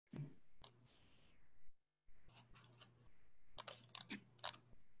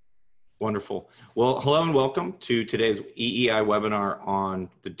Wonderful. Well, hello and welcome to today's EEI webinar on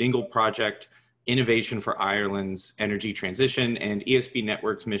the Dingle project, Innovation for Ireland's Energy Transition and ESB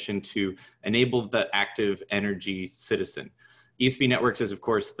Network's mission to enable the active energy citizen. ESB Networks is, of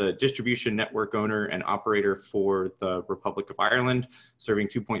course, the distribution network owner and operator for the Republic of Ireland, serving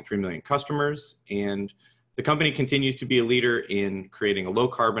 2.3 million customers. And the company continues to be a leader in creating a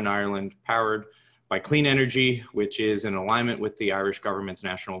low-carbon Ireland powered by clean energy, which is in alignment with the Irish government's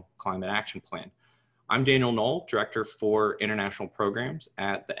National Climate Action Plan. I'm Daniel Knoll, Director for International Programs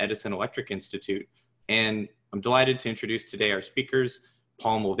at the Edison Electric Institute, and I'm delighted to introduce today our speakers,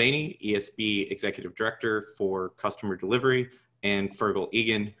 Paul Mulvaney, ESB Executive Director for Customer Delivery, and Fergal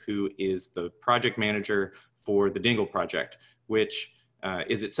Egan, who is the Project Manager for the Dingle project, which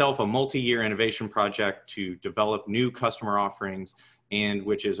is itself a multi-year innovation project to develop new customer offerings and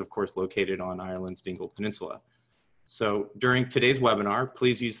which is, of course, located on Ireland's Dingle Peninsula. So during today's webinar,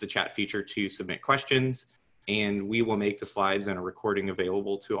 please use the chat feature to submit questions, and we will make the slides and a recording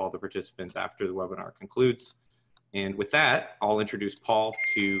available to all the participants after the webinar concludes. And with that, I'll introduce Paul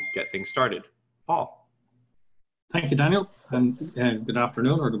to get things started. Paul. Thank you, Daniel, and good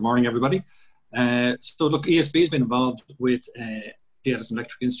afternoon or good morning, everybody. So look, ESB has been involved with the Edison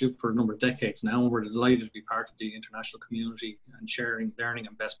Electric Institute for a number of decades now, and we're delighted to be part of the international community and sharing learning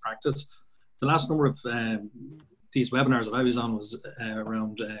and best practice. The last number of these webinars that I was on was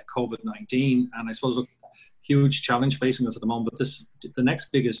around COVID-19, and I suppose a huge challenge facing us at the moment, but the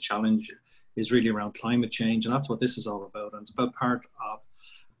next biggest challenge is really around climate change, and that's what this is all about, and it's about part of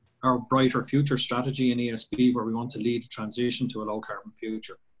our brighter future strategy in ESB, where we want to lead the transition to a low carbon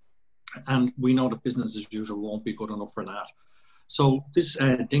future. And we know that business as usual won't be good enough for that. So this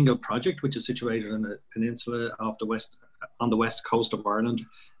Dingle project, which is situated in a peninsula off on the west coast of Ireland,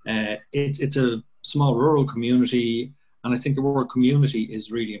 it's a small rural community, and I think the word community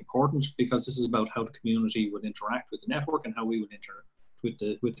is really important because this is about how the community would interact with the network and how we would interact with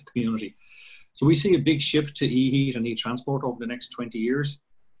the community. So we see a big shift to e-heat and e-transport over the next 20 years.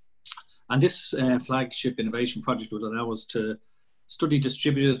 And this flagship innovation project would allow us to study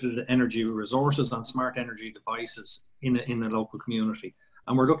distributed energy resources and smart energy devices in a local community.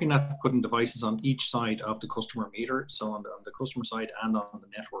 And we're looking at putting devices on each side of the customer meter, so on the customer side and on the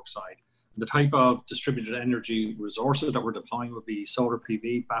network side. The type of distributed energy resources that we're deploying would be solar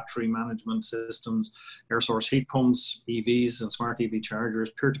PV, battery management systems, air source heat pumps, EVs and smart EV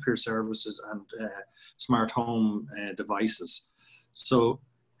chargers, peer-to-peer services, and smart home devices. So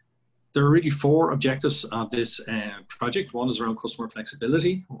there are really four objectives of this project. One is around customer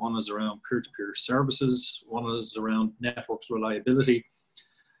flexibility, one is around peer-to-peer services, one is around networks reliability,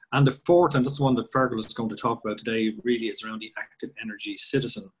 and the fourth, and this is one that Fergal is going to talk about today, really is around the active energy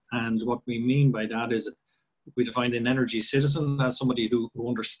citizen. And what we mean by that is that we define an energy citizen as somebody who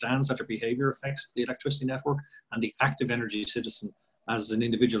understands that their behavior affects the electricity network, and the active energy citizen as an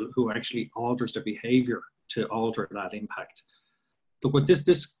individual who actually alters their behavior to alter that impact. Look, what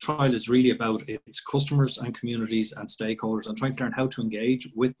this trial is really about, it's customers and communities and stakeholders and trying to learn how to engage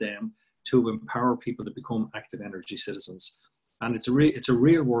with them to empower people to become active energy citizens. And it's a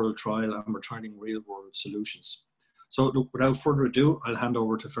real world trial, and we're trying real world solutions. So look, without further ado, I'll hand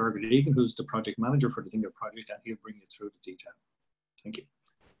over to Fergal Egan, who's the project manager for the Dingle project, and he'll bring you through the detail. Thank you.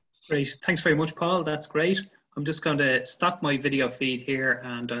 Great, thanks very much, Paul. That's great. I'm just going to stop my video feed here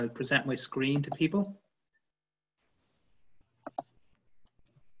and I'll present my screen to people.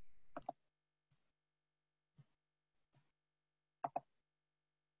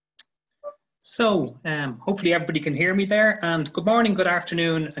 So hopefully everybody can hear me there, and good morning, good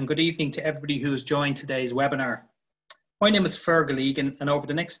afternoon and good evening to everybody who's joined today's webinar. My name is Fergal Egan, and over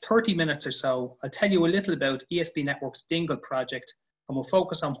the next 30 minutes or so, I'll tell you a little about ESB Network's Dingle project, and we'll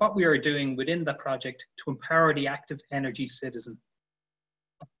focus on what we are doing within that project to empower the active energy citizen.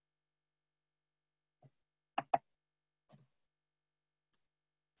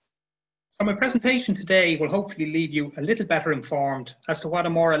 So my presentation today will hopefully leave you a little better informed as to what a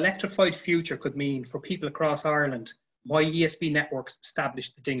more electrified future could mean for people across Ireland, why ESB Networks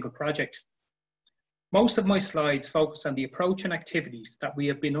established the Dingle project. Most of my slides focus on the approach and activities that we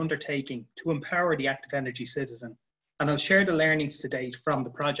have been undertaking to empower the active energy citizen, and I'll share the learnings to date from the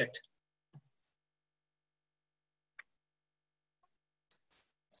project.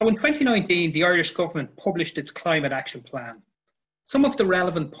 So in 2019, the Irish government published its Climate Action Plan. Some of the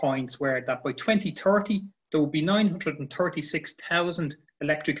relevant points were that by 2030, there will be 936,000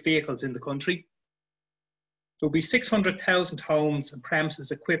 electric vehicles in the country. There will be 600,000 homes and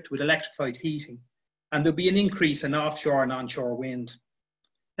premises equipped with electrified heating, and there'll be an increase in offshore and onshore wind.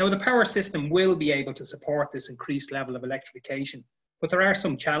 Now, the power system will be able to support this increased level of electrification, but there are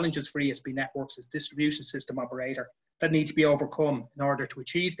some challenges for ESB Networks as distribution system operator that need to be overcome in order to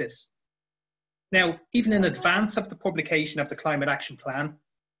achieve this. Now, even in advance of the publication of the Climate Action Plan,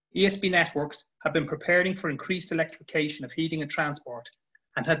 ESB Networks have been preparing for increased electrification of heating and transport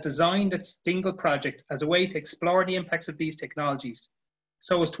and had designed its Dingle project as a way to explore the impacts of these technologies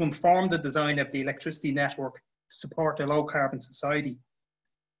so as to inform the design of the electricity network to support a low-carbon society.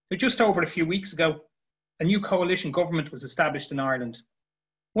 Now, just over a few weeks ago, a new coalition government was established in Ireland.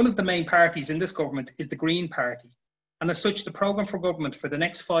 One of the main parties in this government is the Green Party, and as such, the programme for government for the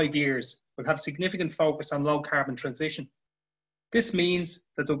next 5 years will have significant focus on low-carbon transition. This means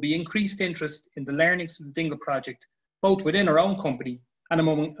that there will be increased interest in the learnings from the Dingle project, both within our own company and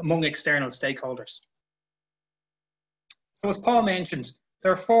among external stakeholders. So as Paul mentioned,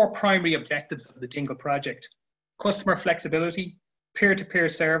 there are 4 primary objectives of the Dingle project: customer flexibility, peer-to-peer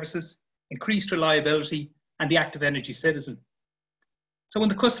services, increased reliability, and the active energy citizen. So in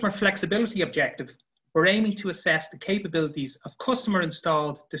the customer flexibility objective, we're aiming to assess the capabilities of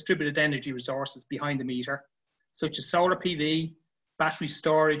customer-installed distributed energy resources behind the meter, such as solar PV, battery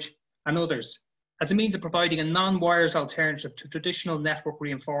storage, and others, as a means of providing a non-wires alternative to traditional network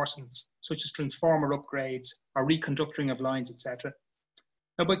reinforcements, such as transformer upgrades or reconductoring of lines, etc.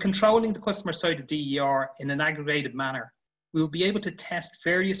 Now, by controlling the customer side of DER in an aggregated manner, we will be able to test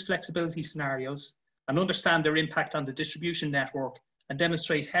various flexibility scenarios and understand their impact on the distribution network and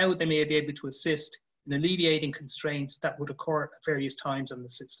demonstrate how they may be able to assist in alleviating constraints that would occur at various times on the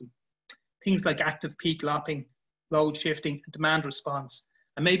system. Things like active peak lopping, load shifting, and demand response,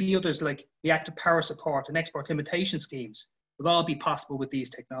 and maybe others like reactive power support and export limitation schemes will all be possible with these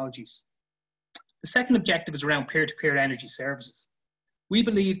technologies. The second objective is around peer-to-peer energy services. We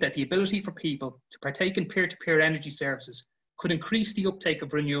believe that the ability for people to partake in peer-to-peer energy services could increase the uptake of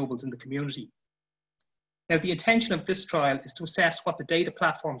renewables in the community. Now, the intention of this trial is to assess what the data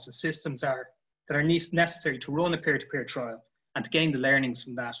platforms and systems are that are necessary to run a peer-to-peer trial and to gain the learnings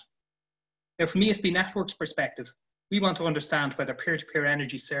from that. Now, from ESB Networks' perspective, we want to understand whether peer-to-peer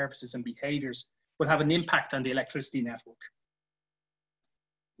energy services and behaviours will have an impact on the electricity network.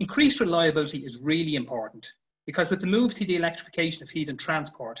 Increased reliability is really important because with the move to the electrification of heat and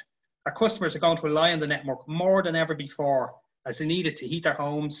transport, our customers are going to rely on the network more than ever before as they need it to heat their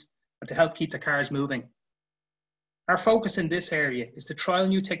homes and to help keep their cars moving. Our focus in this area is to trial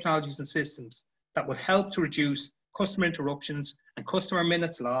new technologies and systems that will help to reduce customer interruptions and customer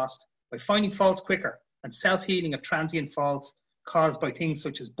minutes lost by finding faults quicker and self-healing of transient faults caused by things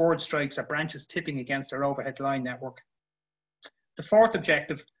such as board strikes or branches tipping against our overhead line network. The fourth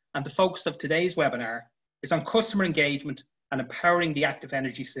objective and the focus of today's webinar is on customer engagement and empowering the active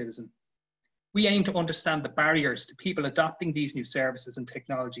energy citizen. We aim to understand the barriers to people adopting these new services and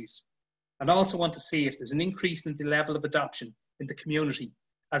technologies, and also want to see if there's an increase in the level of adoption in the community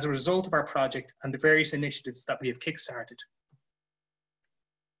as a result of our project and the various initiatives that we have kickstarted.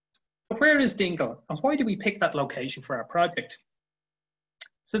 So where is Dingle and why do we pick that location for our project?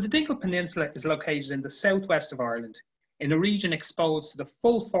 So the Dingle Peninsula is located in the southwest of Ireland, in a region exposed to the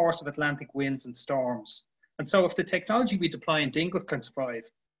full force of Atlantic winds and storms. And so if the technology we deploy in Dingle can survive,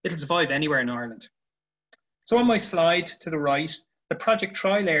 it'll survive anywhere in Ireland. So on my slide to the right, the project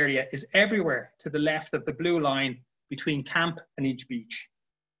trial area is everywhere to the left of the blue line between Camp and Inch Beach.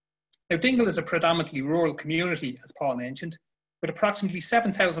 Now, Dingle is a predominantly rural community, as Paul mentioned, with approximately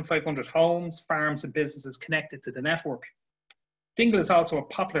 7,500 homes, farms and businesses connected to the network. Dingle is also a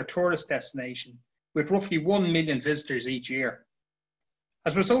popular tourist destination with roughly 1 million visitors each year.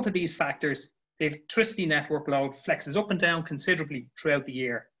 As a result of these factors, the electricity network load flexes up and down considerably throughout the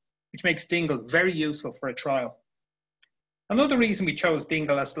year, which makes Dingle very useful for a trial. Another reason we chose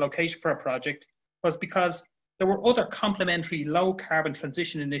Dingle as the location for our project was because there were other complementary low carbon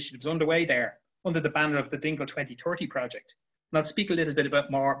transition initiatives underway there under the banner of the Dingle 2030 project. And I'll speak a little bit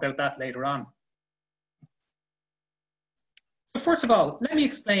more about that later on. So first of all, let me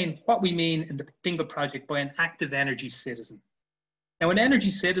explain what we mean in the Dingle project by an active energy citizen. Now, an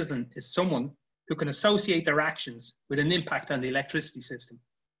energy citizen is someone who can associate their actions with an impact on the electricity system.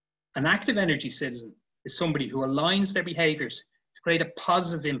 An active energy citizen is somebody who aligns their behaviours to create a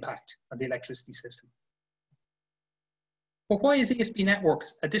positive impact on the electricity system. But why is ESB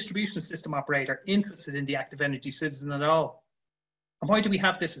Networks, a distribution system operator, interested in the active energy citizen at all? And why do we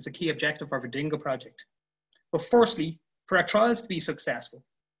have this as a key objective of our Dingle project? Well, firstly, for our trials to be successful,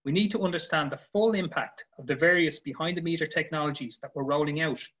 we need to understand the full impact of the various behind-the-meter technologies that we're rolling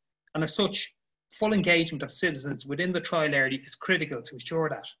out. And as such, full engagement of citizens within the trial area is critical to ensure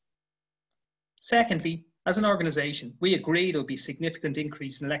that. Secondly, as an organisation, we agree there will be a significant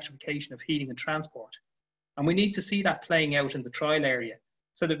increase in electrification of heating and transport. And we need to see that playing out in the trial area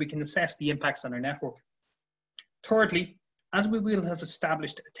so that we can assess the impacts on our network. Thirdly, as we will have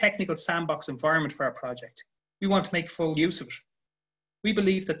established a technical sandbox environment for our project, we want to make full use of it. We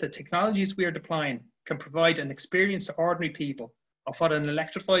believe that the technologies we are deploying can provide an experience to ordinary people of what an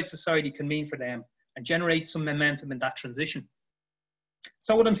electrified society can mean for them and generate some momentum in that transition.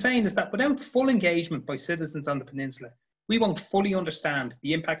 So what I'm saying is that without full engagement by citizens on the peninsula, we won't fully understand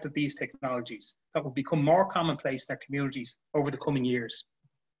the impact of these technologies that will become more commonplace in their communities over the coming years.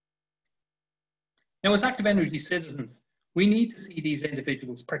 Now, as active energy citizens, we need to see these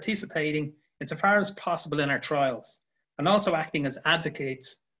individuals participating insofar as possible in our trials and also acting as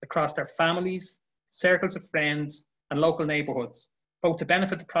advocates across their families, circles of friends, and local neighbourhoods, both to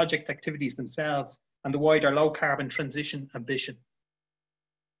benefit the project activities themselves and the wider low carbon transition ambition.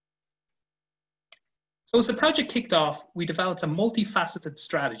 So as the project kicked off, we developed a multifaceted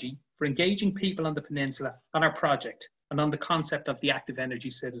strategy for engaging people on the peninsula on our project and on the concept of the active energy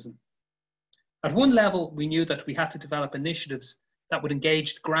citizen. At one level, we knew that we had to develop initiatives that would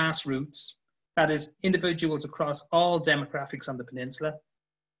engage the grassroots, that is, individuals across all demographics on the peninsula,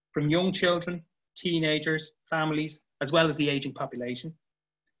 from young children, teenagers, families, as well as the ageing population.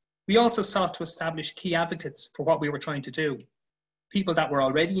 We also sought to establish key advocates for what we were trying to do, people that were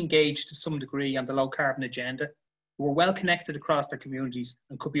already engaged to some degree on the low carbon agenda, who were well connected across their communities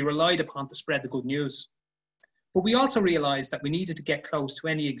and could be relied upon to spread the good news. But we also realised that we needed to get close to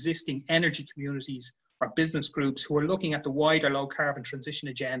any existing energy communities or business groups who are looking at the wider low carbon transition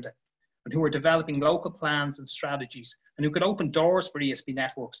agenda and who are developing local plans and strategies and who could open doors for ESB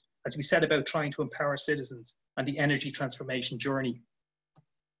networks as we set about trying to empower citizens on the energy transformation journey.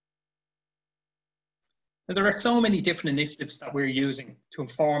 Now, there are so many different initiatives that we're using to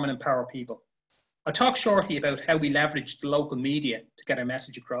inform and empower people. I'll talk shortly about how we leverage the local media to get our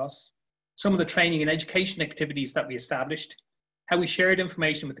message across, some of the training and education activities that we established, how we shared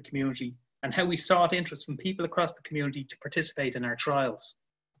information with the community, and how we sought interest from people across the community to participate in our trials.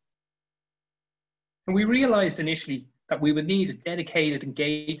 And we realised initially that we would need a dedicated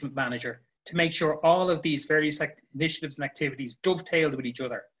engagement manager to make sure all of these various initiatives and activities dovetailed with each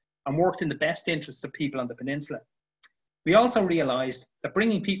other and worked in the best interests of people on the peninsula. We also realised that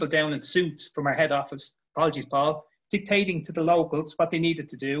bringing people down in suits from our head office, apologies Paul, dictating to the locals what they needed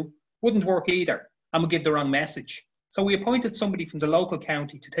to do wouldn't work either and would give the wrong message. So we appointed somebody from the local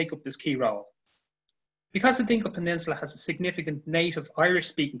county to take up this key role. Because the Dingle Peninsula has a significant native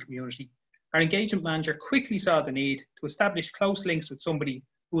Irish-speaking community, our engagement manager quickly saw the need to establish close links with somebody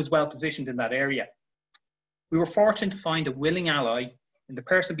who was well positioned in that area. We were fortunate to find a willing ally in the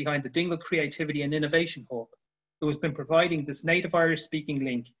person behind the Dingle Creativity and Innovation Hub, who has been providing this native Irish-speaking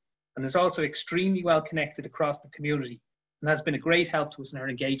link and is also extremely well connected across the community and has been a great help to us in our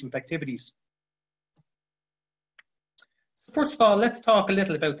engagement activities. So first of all, let's talk a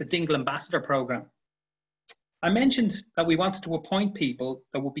little about the Dingle Ambassador Programme. I mentioned that we wanted to appoint people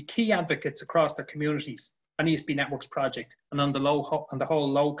that would be key advocates across their communities on ESB Networks project and on the whole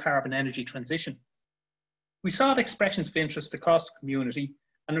low carbon energy transition. We sought expressions of interest across the community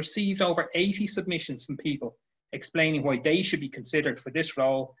and received over 80 submissions from people explaining why they should be considered for this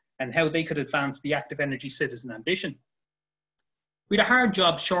role and how they could advance the active energy citizen ambition. We had a hard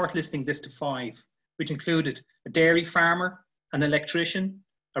job shortlisting this to 5, which included a dairy farmer, an electrician,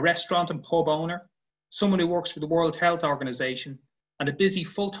 a restaurant and pub owner, someone who works for the World Health Organization, and a busy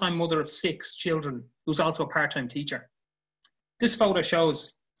full-time mother of 6 children who's also a part-time teacher. This photo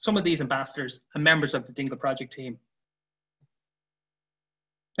shows some of these ambassadors and members of the Dingle project team.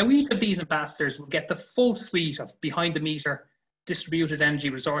 Now, each of these ambassadors will get the full suite of behind-the-meter distributed energy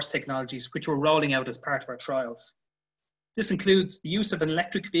resource technologies which we're rolling out as part of our trials. This includes the use of an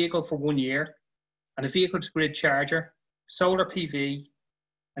electric vehicle for 1 year, and a vehicle-to-grid charger, solar PV,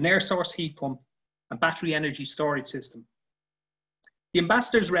 an air source heat pump, and battery energy storage system. The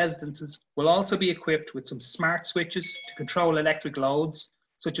ambassadors' residences will also be equipped with some smart switches to control electric loads,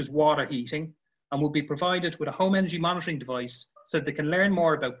 such as water heating, and will be provided with a home energy monitoring device so that they can learn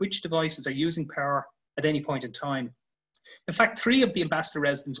more about which devices are using power at any point in time. In fact, 3 of the ambassador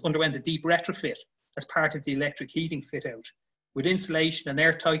residents underwent a deep retrofit as part of the electric heating fit-out, with insulation and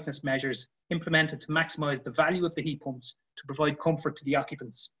air tightness measures implemented to maximise the value of the heat pumps to provide comfort to the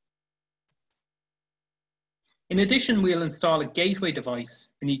occupants. In addition, we'll install a gateway device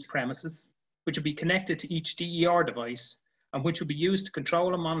in each premises, which will be connected to each DER device and which will be used to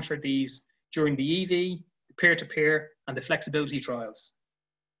control and monitor these during the EV, the peer-to-peer, and the flexibility trials.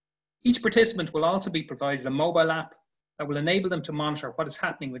 Each participant will also be provided a mobile app that will enable them to monitor what is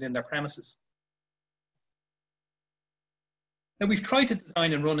happening within their premises. Now, we've tried to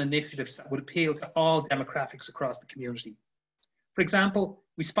design and run initiatives that would appeal to all demographics across the community. For example,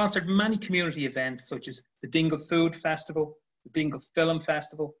 we sponsored many community events such as the Dingle Food Festival, the Dingle Film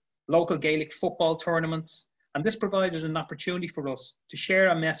Festival, local Gaelic football tournaments, and this provided an opportunity for us to share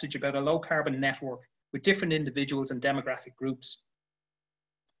a message about a low carbon network with different individuals and demographic groups.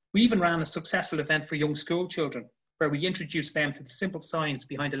 We even ran a successful event for young school children where we introduced them to the simple science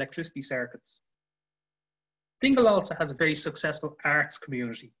behind electricity circuits. Dingle also has a very successful arts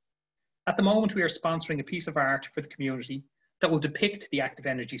community. At the moment, we are sponsoring a piece of art for the community that will depict the active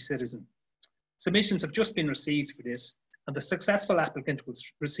energy citizen. Submissions have just been received for this, and the successful applicant will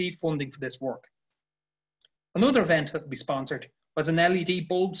receive funding for this work. Another event that we sponsored was an LED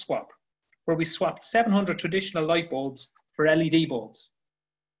bulb swap, where we swapped 700 traditional light bulbs for LED bulbs.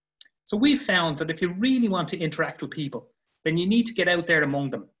 So we've found that if you really want to interact with people, then you need to get out there among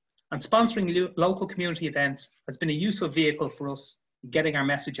them. And sponsoring local community events has been a useful vehicle for us in getting our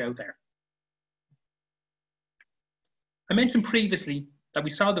message out there. I mentioned previously that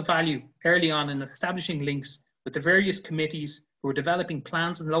we saw the value early on in establishing links with the various committees who are developing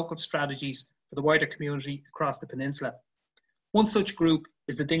plans and local strategies for the wider community across the peninsula. One such group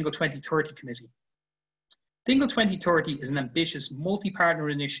is the Dingle 2030 Committee. Dingle 2030 is an ambitious multi-partner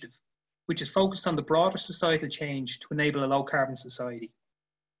initiative which is focused on the broader societal change to enable a low-carbon society.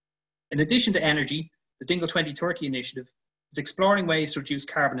 In addition to energy, the Dingle 2030 initiative is exploring ways to reduce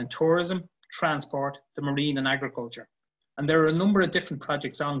carbon in tourism, transport, the marine and agriculture. And there are a number of different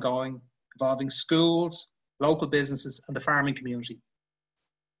projects ongoing involving schools, local businesses and the farming community.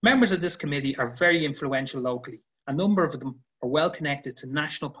 Members of this committee are very influential locally. A number of them are well connected to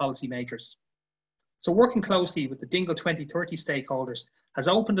national policymakers. So working closely with the Dingle 2030 stakeholders has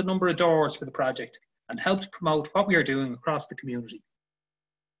opened a number of doors for the project and helped promote what we are doing across the community.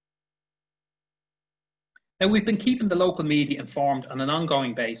 Now, we've been keeping the local media informed on an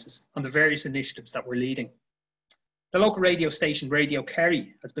ongoing basis on the various initiatives that we're leading. The local radio station Radio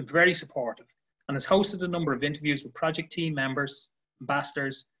Kerry has been very supportive and has hosted a number of interviews with project team members,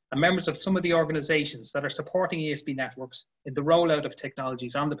 ambassadors, and members of some of the organisations that are supporting ESB networks in the rollout of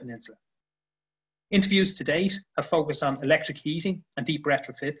technologies on the peninsula. Interviews to date have focused on electric heating and deep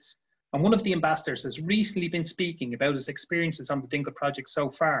retrofits, and one of the ambassadors has recently been speaking about his experiences on the Dingle project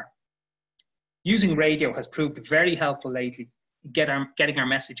so far. Using radio has proved very helpful lately in getting our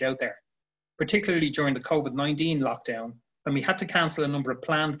message out there, particularly during the COVID-19 lockdown, when we had to cancel a number of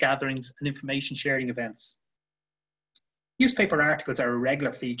planned gatherings and information sharing events. Newspaper articles are a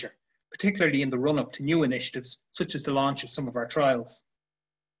regular feature, particularly in the run-up to new initiatives, such as the launch of some of our trials.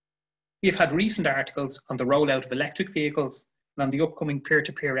 We have had recent articles on the rollout of electric vehicles and on the upcoming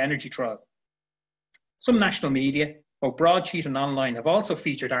peer-to-peer energy trial. Some national media, both broadsheet and online, have also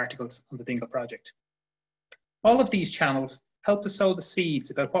featured articles on the Dingle project. All of these channels help to sow the seeds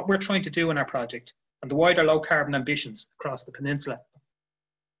about what we're trying to do in our project and the wider low-carbon ambitions across the peninsula.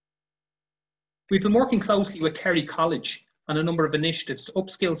 We've been working closely with Kerry College on a number of initiatives to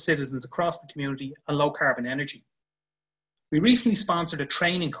upskill citizens across the community on low-carbon energy. We recently sponsored a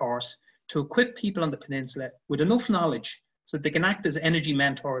training course to equip people on the peninsula with enough knowledge so that they can act as energy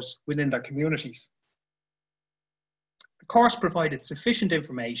mentors within their communities. The course provided sufficient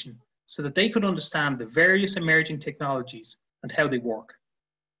information so that they could understand the various emerging technologies and how they work,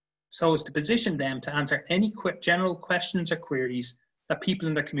 so as to position them to answer any general questions or queries that people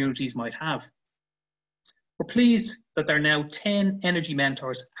in their communities might have. We're pleased that there are now 10 energy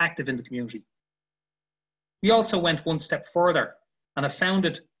mentors active in the community. We also went one step further and have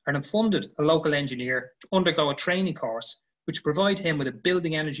funded a local engineer to undergo a training course which provide him with a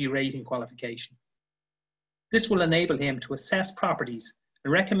building energy rating qualification. This will enable him to assess properties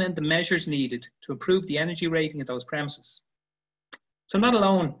and recommend the measures needed to improve the energy rating of those premises. So not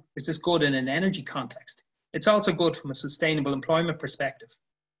alone is this good in an energy context, it's also good from a sustainable employment perspective.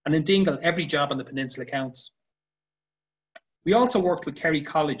 And in Dingle, every job on the peninsula counts. We also worked with Kerry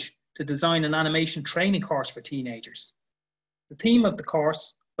College to design an animation training course for teenagers. The theme of the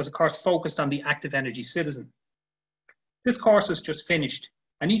course was a course focused on the active energy citizen. This course has just finished,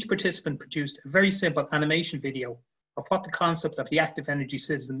 and each participant produced a very simple animation video of what the concept of the active energy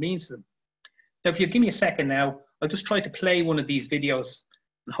citizen means to them. Now, if you give me a second now, I'll just try to play one of these videos,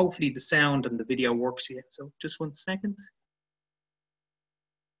 and hopefully the sound and the video works for you. So just 1 second.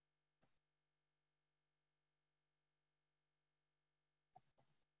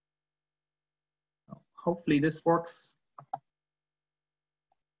 Hopefully this works.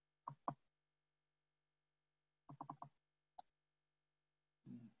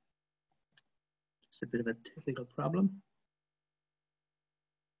 Just a bit of a technical problem.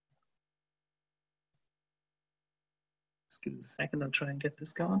 Let's Just give it a second, I'll try and get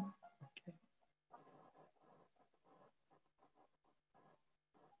this going. Okay.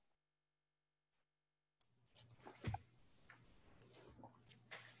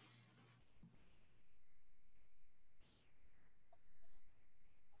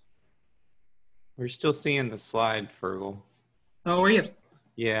 We're still seeing the slide, Fergal. Oh, are you?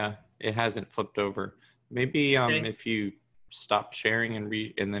 Yeah, it hasn't flipped over. Maybe Okay. if you stop sharing and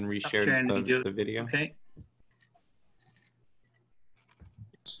then Stop reshare sharing the video. Okay.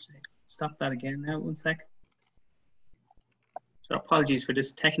 Stop that again now, 1 sec. So apologies for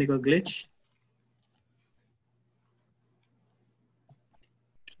this technical glitch.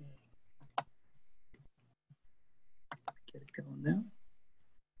 Okay. Get it going now.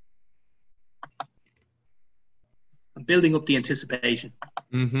 I'm building up the anticipation.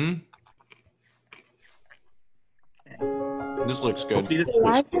 Mm-hmm. Okay. This looks good. The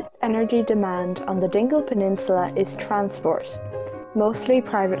largest energy demand on the Dingle Peninsula is transport, mostly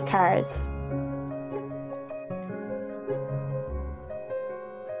private cars.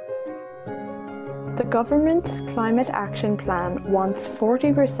 The government's Climate Action Plan wants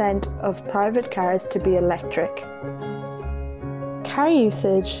 40% of private cars to be electric. Car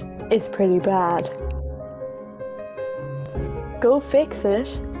usage is pretty bad. Go fix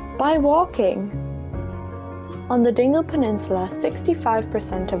it by walking. On the Dingle Peninsula,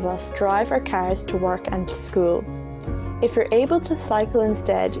 65% of us drive our cars to work and to school. If you're able to cycle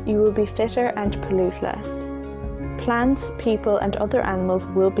instead, you will be fitter and pollute less. Plants, people and other animals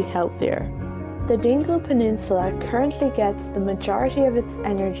will be healthier. The Dingle Peninsula currently gets the majority of its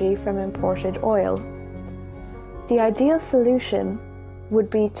energy from imported oil. The ideal solution would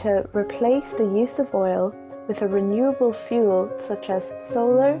be to replace the use of oil with a renewable fuel such as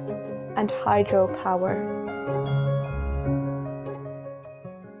solar and hydropower.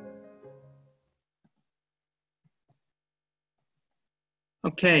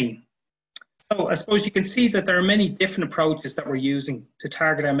 Okay, so I suppose you can see that there are many different approaches that we're using to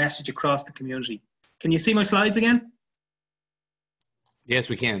target our message across the community. Can you see my slides again? Yes,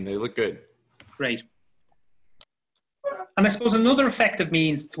 we can. They look good. Great. And I suppose another effective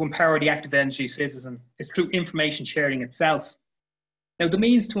means to empower the active energy citizen is through information sharing itself. Now, the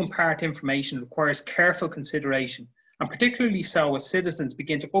means to impart information requires careful consideration, and particularly so as citizens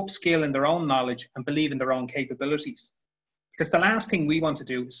begin to upskill in their own knowledge and believe in their own capabilities. Because the last thing we want to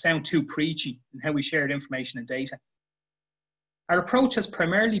do is sound too preachy in how we share information and data. Our approach has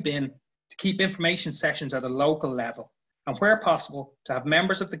primarily been to keep information sessions at a local level, and where possible, to have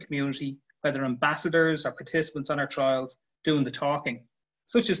members of the community, whether ambassadors or participants on our trials, doing the talking,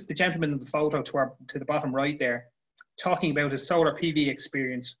 such as the gentleman in the photo to the bottom right there, talking about his solar PV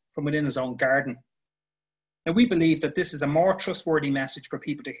experience from within his own garden. Now, we believe that this is a more trustworthy message for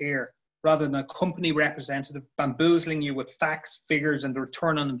people to hear, rather than a company representative bamboozling you with facts, figures, and the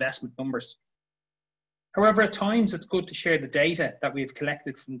return on investment numbers. However, at times it's good to share the data that we've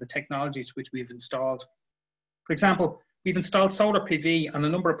collected from the technologies which we've installed. For example, we've installed solar PV on a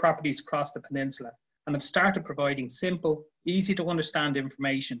number of properties across the peninsula and have started providing simple, easy to understand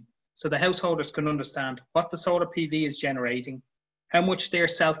information so the householders can understand what the solar PV is generating, how much they're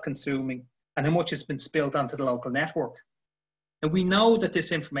self-consuming, and how much has been spilled onto the local network. And we know that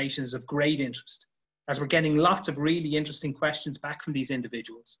this information is of great interest, as we're getting lots of really interesting questions back from these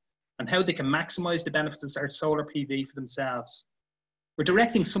individuals on how they can maximize the benefits of our solar PV for themselves. We're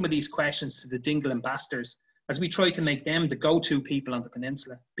directing some of these questions to the Dingle ambassadors as we try to make them the go-to people on the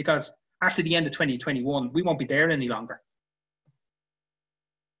peninsula, because after the end of 2021, we won't be there any longer.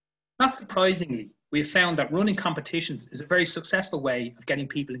 Not surprisingly, we have found that running competitions is a very successful way of getting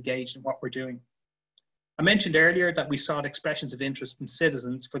people engaged in what we're doing. I mentioned earlier that we sought expressions of interest from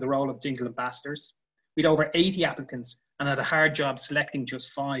citizens for the role of Dingle ambassadors. We had over 80 applicants and had a hard job selecting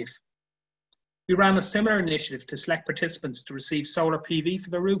just 5. We ran a similar initiative to select participants to receive solar PV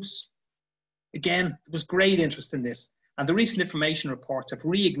for their roofs. Again, there was great interest in this, and the recent information reports have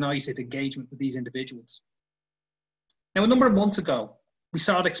reignited engagement with these individuals. Now, a number of months ago, we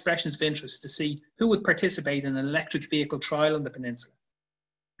sought expressions of interest to see who would participate in an electric vehicle trial on the peninsula.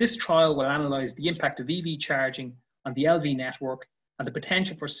 This trial will analyse the impact of EV charging on the LV network and the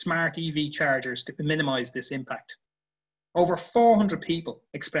potential for smart EV chargers to minimise this impact. Over 400 people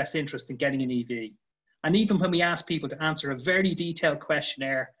expressed interest in getting an EV, and even when we asked people to answer a very detailed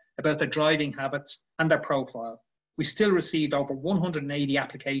questionnaire about their driving habits and their profile, we still received over 180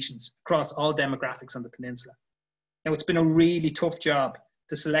 applications across all demographics on the peninsula. Now, it's been a really tough job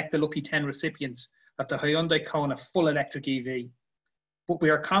to select the lucky 10 recipients of the Hyundai Kona full electric EV, but we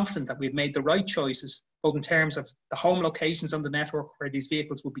are confident that we've made the right choices, both in terms of the home locations on the network where these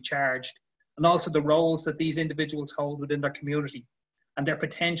vehicles will be charged, and also the roles that these individuals hold within their community and their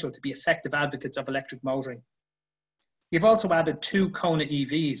potential to be effective advocates of electric motoring. We've also added 2 Kona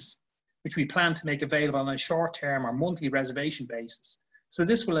EVs, which we plan to make available on a short-term or monthly reservation basis. So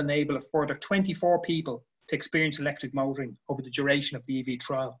this will enable a further 24 people to experience electric motoring over the duration of the EV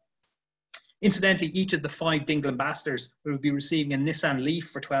trial. Incidentally, each of the 5 Dingle ambassadors will be receiving a Nissan Leaf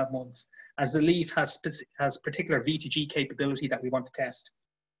for 12 months, as the Leaf has particular V2G capability that we want to test.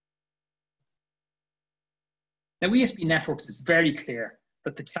 Now, ESB Networks is very clear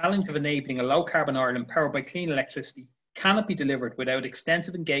that the challenge of enabling a low-carbon Ireland powered by clean electricity cannot be delivered without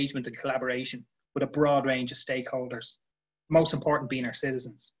extensive engagement and collaboration with a broad range of stakeholders, most important being our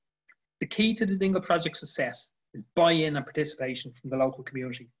citizens. The key to the Dingle project's success is buy-in and participation from the local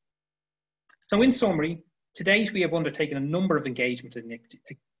community. So in summary, to date we have undertaken a number of engagement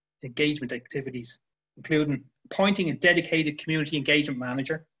activities, including appointing a dedicated community engagement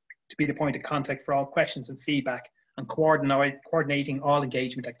manager to be the point of contact for all questions and feedback and coordinating all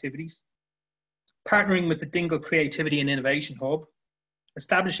engagement activities, partnering with the Dingle Creativity and Innovation Hub,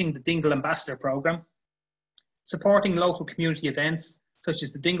 establishing the Dingle Ambassador Programme, supporting local community events such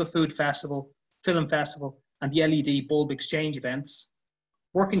as the Dingle Food Festival, Film Festival and the LED Bulb Exchange events,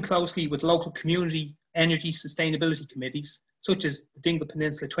 working closely with local community energy sustainability committees such as the Dingle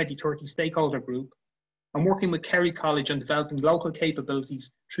Peninsula 2030 Stakeholder Group, and working with Kerry College on developing local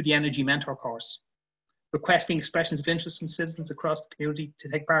capabilities through the Energy Mentor course, requesting expressions of interest from citizens across the community to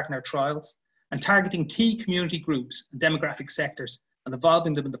take part in our trials, and targeting key community groups and demographic sectors and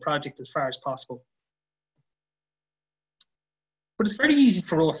involving them in the project as far as possible. But it's very easy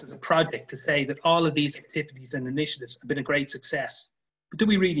for us as a project to say that all of these activities and initiatives have been a great success, but do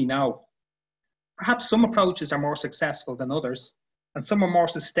we really know? Perhaps some approaches are more successful than others, and some are more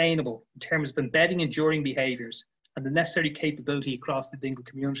sustainable in terms of embedding enduring behaviours and the necessary capability across the Dingle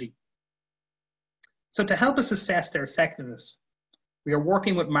community. So to help us assess their effectiveness, we are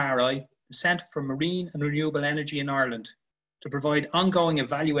working with MARI, the Centre for Marine and Renewable Energy in Ireland, to provide ongoing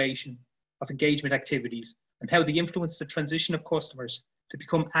evaluation of engagement activities and how they influence the transition of customers to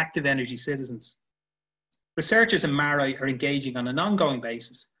become active energy citizens. Researchers in MARI are engaging on an ongoing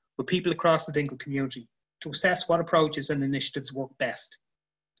basis with people across the Dingle community to assess what approaches and initiatives work best.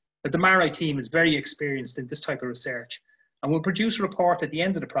 But the MARI team is very experienced in this type of research and will produce a report at the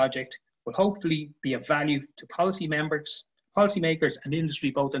end of the project will hopefully be of value to policymakers and industry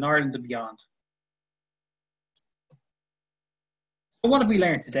both in Ireland and beyond. So what have we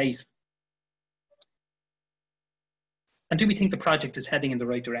learned to date? And do we think the project is heading in the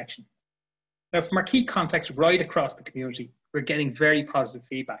right direction? Now, from our key contacts right across the community, we're getting very positive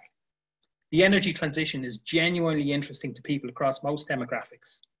feedback. The energy transition is genuinely interesting to people across most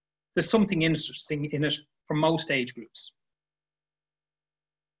demographics. There's something interesting in it for most age groups.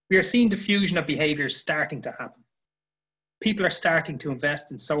 We are seeing diffusion of behaviours starting to happen. People are starting to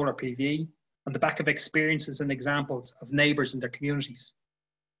invest in solar PV on the back of experiences and examples of neighbours in their communities.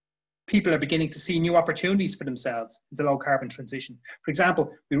 People are beginning to see new opportunities for themselves in the low carbon transition. For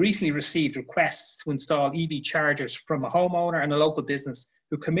example, we recently received requests to install EV chargers from a homeowner and a local business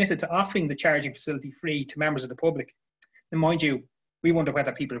who committed to offering the charging facility free to members of the public. And mind you, we wonder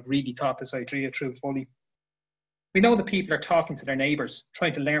whether people have really thought this idea through fully. We know that people are talking to their neighbours,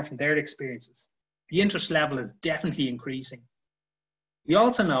 trying to learn from their experiences. The interest level is definitely increasing. We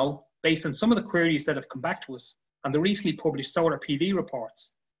also know, based on some of the queries that have come back to us on the recently published solar PV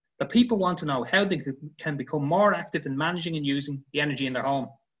reports, that people want to know how they can become more active in managing and using the energy in their home.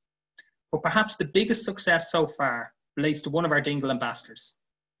 But perhaps the biggest success so far relates to one of our Dingle ambassadors.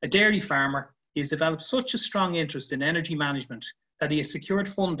 A dairy farmer, he has developed such a strong interest in energy management that he has secured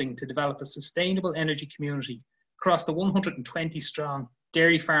funding to develop a sustainable energy community across the 120 strong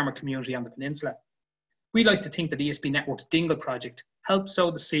dairy farmer community on the peninsula. We like to think that ESB Network's Dingle project helped sow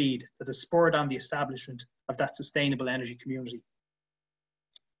the seed that has spurred on the establishment of that sustainable energy community.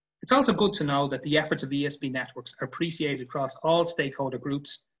 It's also good to know that the efforts of ESB Networks are appreciated across all stakeholder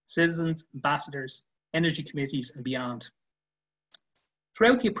groups, citizens, ambassadors, energy committees and beyond.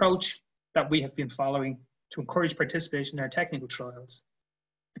 Throughout the approach that we have been following to encourage participation in our technical trials,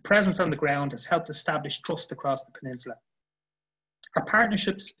 the presence on the ground has helped establish trust across the peninsula. Our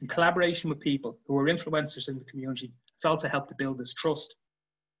partnerships and collaboration with people who are influencers in the community has also helped to build this trust.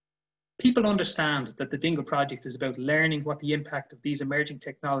 People understand that the Dingle project is about learning what the impact of these emerging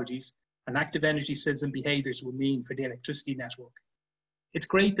technologies and active energy citizen behaviours will mean for the electricity network. It's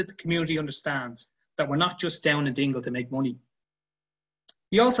great that the community understands that we're not just down in Dingle to make money.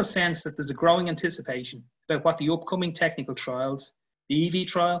 We also sense that there's a growing anticipation about what the upcoming technical trials, the EV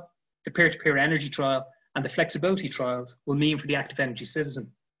trial, the peer-to-peer energy trial, and the flexibility trials will mean for the active energy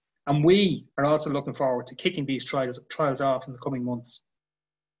citizen. And we are also looking forward to kicking these trials off in the coming months.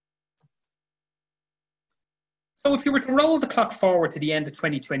 So if you were to roll the clock forward to the end of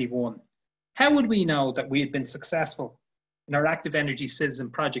 2021, how would we know that we had been successful in our Active Energy Citizen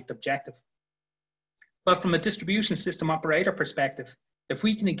project objective? Well, from a distribution system operator perspective, if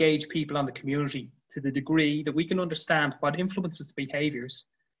we can engage people on the community to the degree that we can understand what influences the behaviours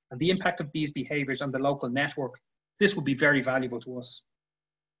and the impact of these behaviours on the local network, this would be very valuable to us.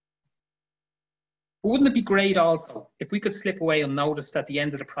 But wouldn't it be great also if we could slip away unnoticed at the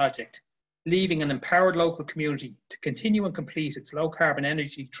end of the project, leaving an empowered local community to continue and complete its low carbon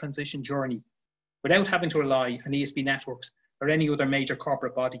energy transition journey without having to rely on ESB networks or any other major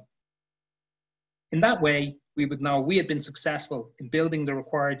corporate body? In that way, we would know we had been successful in building the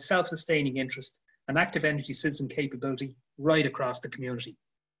required self-sustaining interest and active energy citizen capability right across the community.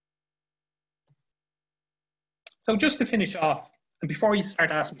 So just to finish off, and before you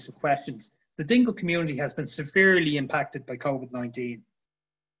start asking some questions, the Dingle community has been severely impacted by COVID-19.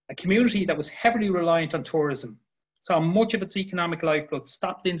 A community that was heavily reliant on tourism saw much of its economic lifeblood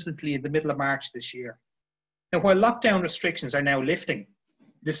stopped instantly in the middle of March this year. Now, while lockdown restrictions are now lifting,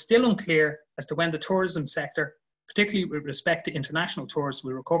 it is still unclear as to when the tourism sector, particularly with respect to international tourists,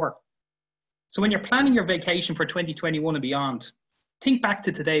 will recover. So when you're planning your vacation for 2021 and beyond, think back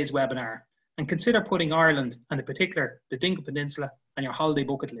to today's webinar and consider putting Ireland, and in particular the Dingle Peninsula, on your holiday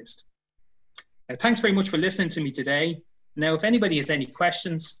bucket list. Now, thanks very much for listening to me today. Now, if anybody has any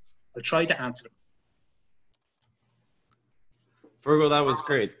questions, I'll try to answer them. Virgo, that was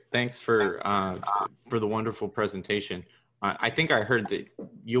great. Thanks for the wonderful presentation. I think I heard that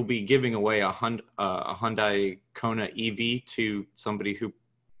you'll be giving away a Hyundai Kona EV to somebody who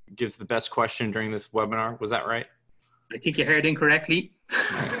gives the best question during this webinar. Was that right? I think you heard incorrectly.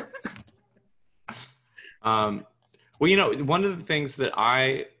 Well, you know, one of the things that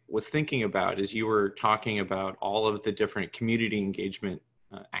I was thinking about as you were talking about all of the different community engagement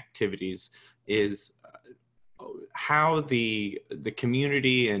activities is how the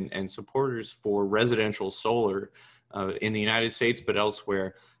community and supporters for residential solar in the United States, but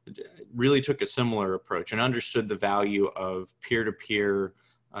elsewhere, really took a similar approach and understood the value of peer-to-peer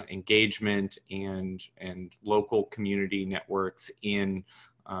engagement and local community networks in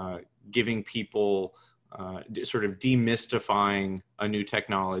giving people sort of demystifying a new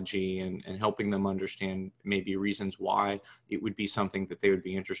technology and helping them understand maybe reasons why it would be something that they would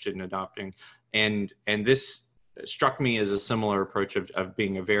be interested in adopting. And this struck me as a similar approach of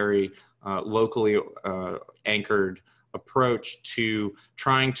being a very locally anchored approach to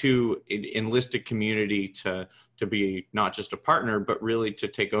trying to enlist a community to be not just a partner, but really to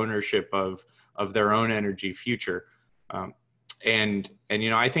take ownership of their own energy future. And you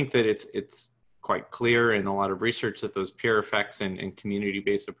know, I think that it's quite clear in a lot of research that those peer effects and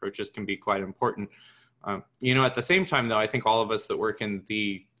community-based approaches can be quite important. You know, at the same time, though, I think all of us that work in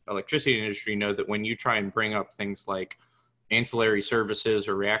the electricity industry know that when you try and bring up things like ancillary services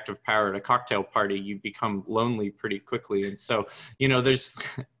or reactive power at a cocktail party, you become lonely pretty quickly. And so, you know, there's,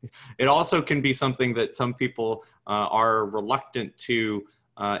 it also can be something that some people are reluctant to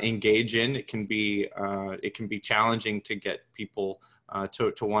engage in. It can be challenging to get people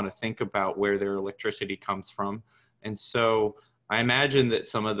to want to think about where their electricity comes from. And so I imagine that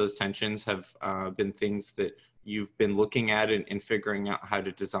some of those tensions have been things that you've been looking at and figuring out how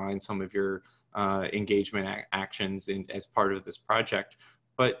to design some of your engagement actions as part of this project.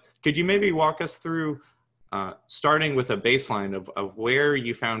 But could you maybe walk us through starting with a baseline of where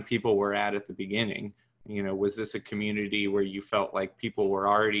you found people were at the beginning? You know, was this a community where you felt like people were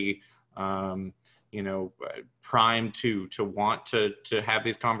already you know, primed to want to have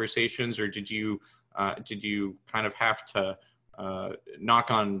these conversations, or did you kind of have to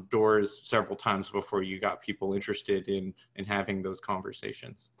knock on doors several times before you got people interested in having those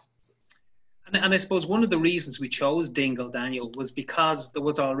conversations? And I suppose one of the reasons we chose Dingle, Daniel, was because there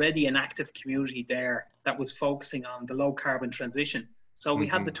was already an active community there that was focusing on the low carbon transition. So we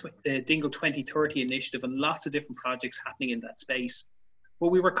had the Dingle 2030 initiative and lots of different projects happening in that space. But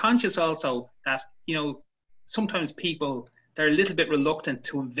we were conscious also that, you know, sometimes people, they're a little bit reluctant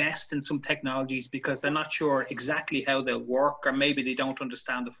to invest in some technologies because they're not sure exactly how they'll work, or maybe they don't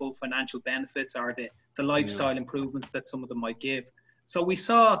understand the full financial benefits or the lifestyle improvements that some of them might give. So we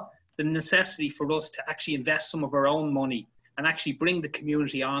saw the necessity for us to actually invest some of our own money and actually bring the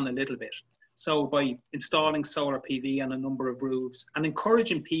community on a little bit. So by installing solar PV on a number of roofs and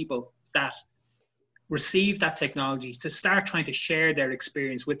encouraging people that receive that technology to start trying to share their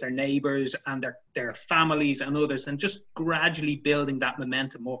experience with their neighbors and their families and others, and just gradually building that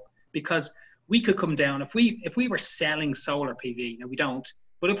momentum up. Because we could come down, if we were selling solar PV, now we don't,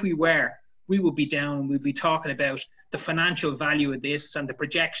 But if we were, we would be down and we'd be talking about the financial value of this and the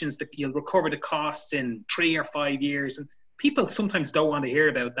projections that you'll recover the costs in 3 or 5 years. And people sometimes don't want to hear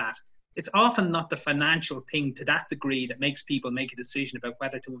about that. It's often not the financial thing to that degree that makes people make a decision about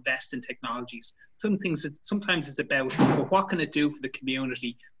whether to invest in technologies. Sometimes it's about, well, what can it do for the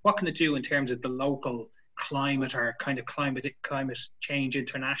community? What can it do in terms of the local climate or kind of climate change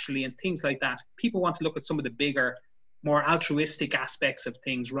internationally and things like that? People want to look at some of the bigger, more altruistic aspects of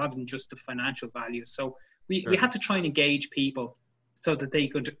things rather than just the financial values. So we had to try and engage people so that they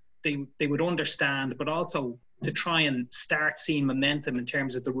would understand, but also to try and start seeing momentum in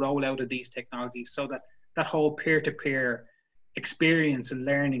terms of the rollout of these technologies, so that that whole peer-to-peer experience and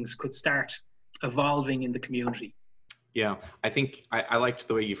learnings could start evolving in the community. Yeah, I think I liked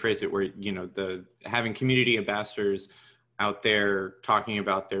the way you phrased it, where, you know, having community ambassadors out there talking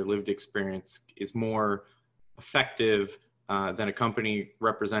about their lived experience is more effective than a company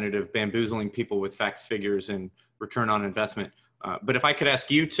representative bamboozling people with facts, figures, and return on investment. But if I could ask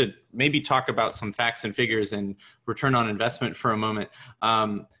you to maybe talk about some facts and figures and return on investment for a moment.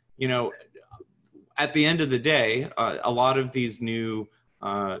 You know, at the end of the day, a lot of these new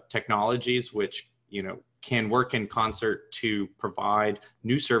technologies, which, you know, can work in concert to provide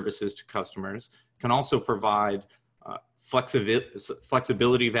new services to customers, can also provide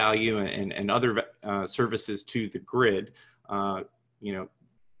flexibility value and other services to the grid. You know,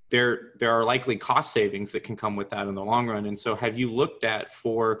 there are likely cost savings that can come with that in the long run. And so have you looked at,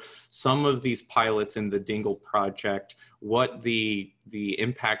 for some of these pilots in the Dingle project, what the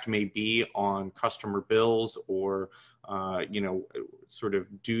impact may be on customer bills, or you know, sort of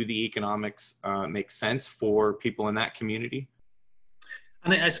do the economics make sense for people in that community?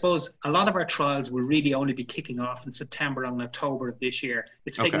 And I suppose a lot of our trials will really only be kicking off in September and October of this year.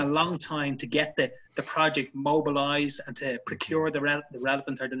 It's taken a long time to get the project mobilized and to procure the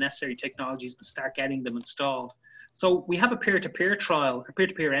relevant or the necessary technologies and start getting them installed. So we have a peer-to-peer trial, a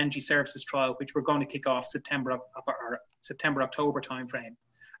peer-to-peer energy services trial, which we're going to kick off September, October timeframe.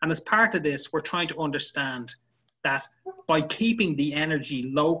 And as part of this, we're trying to understand that by keeping the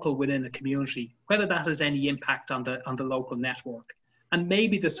energy local within the community, whether that has any impact on the local network. And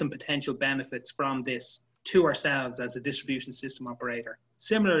maybe there's some potential benefits from this to ourselves as a distribution system operator.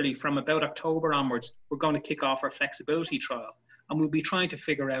 Similarly, from about October onwards, we're going to kick off our flexibility trial. And we'll be trying to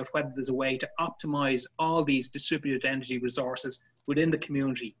figure out whether there's a way to optimize all these distributed energy resources within the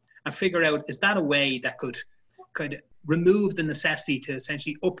community and figure out, is that a way that could kind of remove the necessity to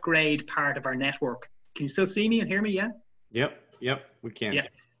essentially upgrade part of our network? Can you still see me and hear me? Yeah? Yep, we can. Yeah.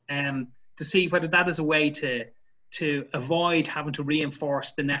 To see whether that is a way to avoid having to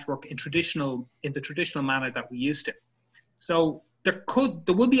reinforce the network in the traditional manner that we used to. So there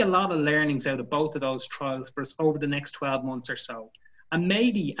will be a lot of learnings out of both of those trials for us over the next 12 months or so. And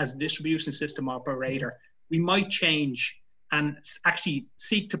maybe as a distribution system operator, we might change and actually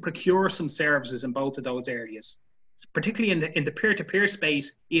seek to procure some services in both of those areas. Particularly in the peer-to-peer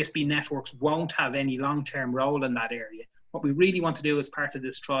space, ESB networks won't have any long-term role in that area. What we really want to do as part of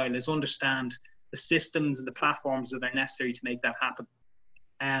this trial is understand the systems and the platforms that are necessary to make that happen.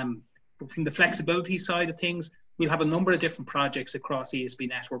 But from the flexibility side of things, we'll have a number of different projects across ESB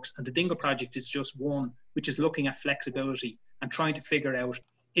networks, and the Dingle project is just one, which is looking at flexibility and trying to figure out,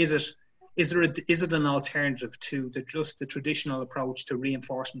 is it an alternative to just the traditional approach to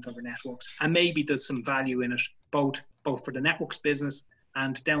reinforcement of our networks? And maybe there's some value in it, both for the networks business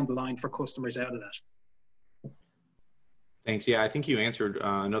and down the line for customers out of that. Thanks. Yeah, I think you answered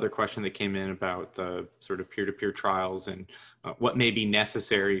another question that came in about the sort of peer-to-peer trials and what may be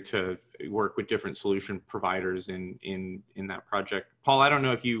necessary to work with different solution providers in that project. Paul, I don't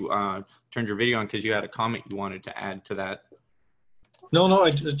know if you turned your video on because you had a comment you wanted to add to that. No,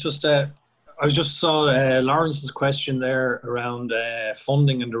 I just saw Lawrence's question there around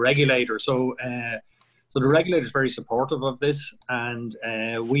funding and the regulator. So the regulator is very supportive of this, and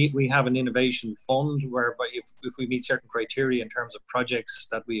we have an innovation fund whereby if we meet certain criteria in terms of projects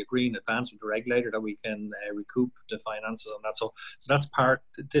that we agree in advance with the regulator, that we can recoup the finances on that. So that's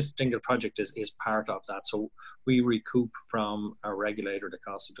this Dingle project is part of that. So we recoup from our regulator the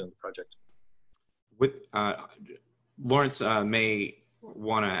cost of doing the project. With Lawrence may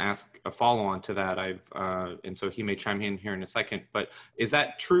want to ask a follow-on to that. And so he may chime in here in a second, but is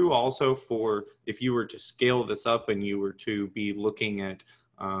that true also for if you were to scale this up and you were to be looking at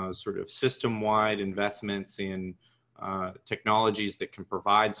sort of system-wide investments in technologies that can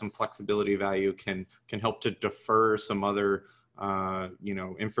provide some flexibility value, can help to defer some other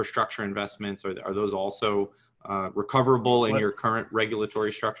infrastructure investments? Are those also recoverable in your current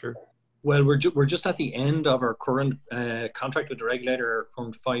regulatory structure? Well, we're just at the end of our current contract with the regulator, our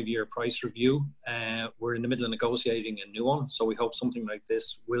current 5-year price review. We're in the middle of negotiating a new one, so we hope something like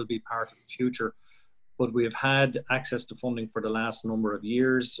this will be part of the future. But we have had access to funding for the last number of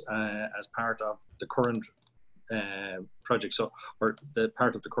years as part of the current project, or the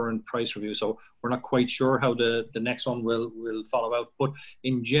part of the current price review. So we're not quite sure how the next one will follow out. But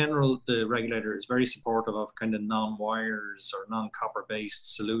in general, the regulator is very supportive of kind of non-wires or non-copper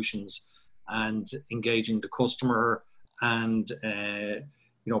based solutions, and engaging the customer, and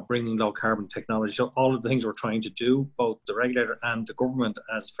bringing low carbon technology. So all of the things we're trying to do, both the regulator and the government,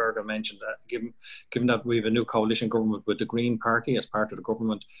 as Fergal mentioned, given that we have a new coalition government with the Green Party as part of the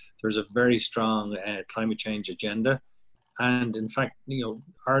government, there's a very strong climate change agenda. And in fact,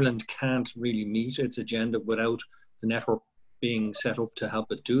 Ireland can't really meet its agenda without the network being set up to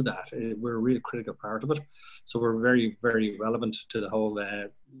help it do that. We're a really critical part of it. So we're very, very relevant to the whole, the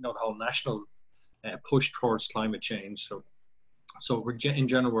whole national push towards climate change. So in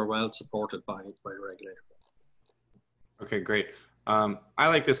general, we're well supported by the regulator. Okay, great. I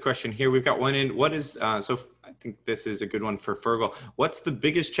like this question here. We've got one in. What is, so I think this is a good one for Fergal. What's the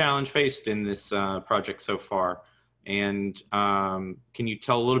biggest challenge faced in this project so far? And can you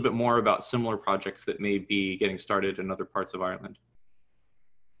tell a little bit more about similar projects that may be getting started in other parts of Ireland?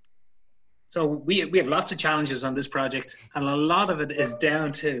 So we have lots of challenges on this project, and a lot of it is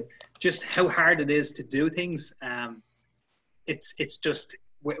down to just how hard it is to do things. It's just,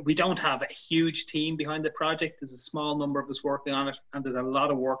 we don't have a huge team behind the project. There's a small number of us working on it, and there's a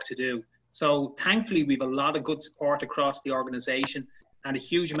lot of work to do. So thankfully, we have a lot of good support across the organization, and a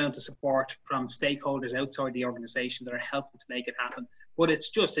huge amount of support from stakeholders outside the organization that are helping to make it happen. But it's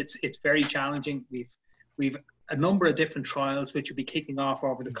very challenging. We've a number of different trials which will be kicking off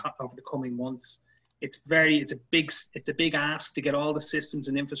over the coming months. It's a big ask to get all the systems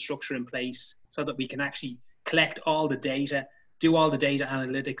and infrastructure in place so that we can actually collect all the data, do all the data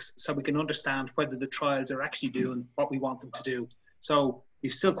analytics, so we can understand whether the trials are actually doing what we want them to do. So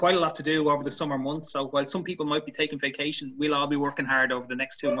we've still quite a lot to do over the summer months. So while some people might be taking vacation, we'll all be working hard over the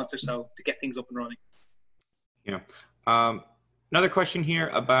next 2 months or so to get things up and running. Yeah. Another question here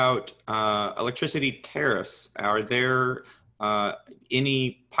about electricity tariffs. Are there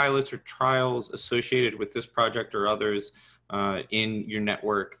any pilots or trials associated with this project or others in your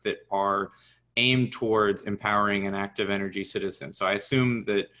network that are aimed towards empowering an active energy citizen? So I assume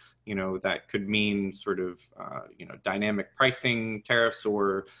that that could mean sort of dynamic pricing tariffs,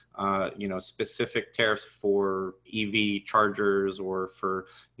 or specific tariffs for EV chargers, or for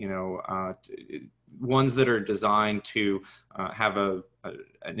ones that are designed to have an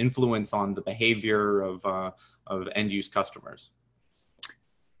influence on the behavior of end-use customers.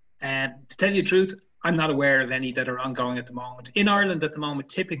 And to tell you the truth, I'm not aware of any that are ongoing at the moment. In Ireland at the moment,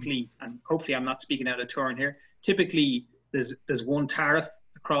 typically, and hopefully I'm not speaking out of turn here, typically there's one tariff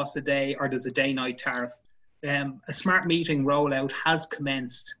across the day, or there's a day-night tariff. A smart metering rollout has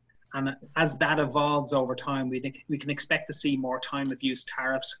commenced, and as that evolves over time, we can expect to see more time of use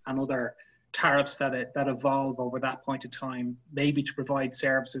tariffs and other tariffs that evolve over that point of time, maybe to provide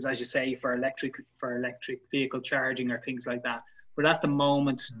services, as you say, for electric vehicle charging or things like that. But at the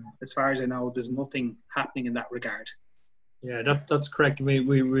moment, as far as I know, there's nothing happening in that regard. Yeah, that's correct. We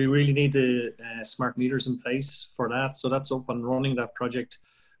really need the smart meters in place for that. So that's up and running, that project.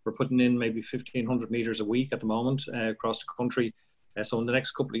 We're putting in maybe 1,500 meters a week at the moment across the country. So in the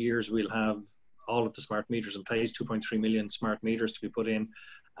next couple of years, we'll have all of the smart meters in place, 2.3 million smart meters to be put in.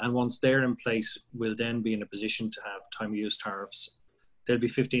 And once they're in place, we'll then be in a position to have time of use tariffs. There'll be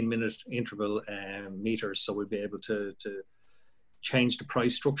 15-minute interval meters, so we'll be able to change the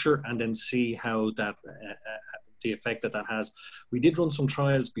price structure and then see how that the effect that has. We did run some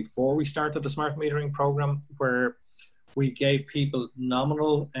trials before we started the smart metering program, where we gave people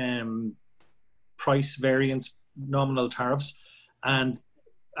nominal price variance, nominal tariffs, and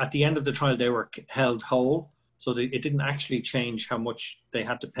at the end of the trial they were held whole, so it didn't actually change how much they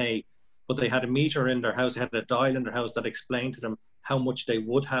had to pay, but they had a meter in their house, they had a dial in their house that explained to them how much they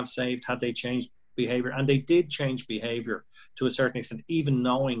would have saved had they changed behavior. And they did change behavior to a certain extent, even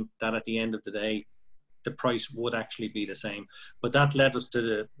knowing that at the end of the day the price would actually be the same. But that led us to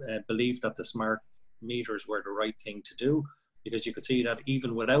the belief that the smart meters were the right thing to do, because you could see that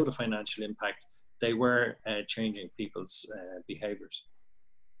even without a financial impact, they were changing people's behaviors.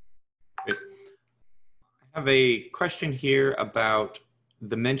 I have a question here about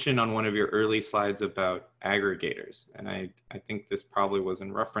the mention on one of your early slides about aggregators. And I think this probably was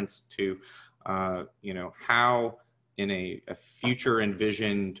in reference to how in a future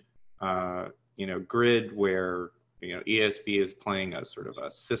envisioned grid where ESB is playing a sort of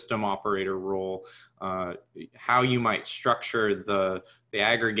a system operator role, how you might structure the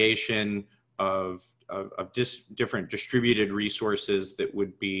aggregation of different distributed resources that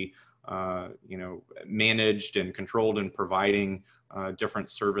would be managed and controlled and providing different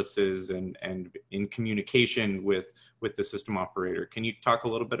services and in communication with the system operator. Can you talk a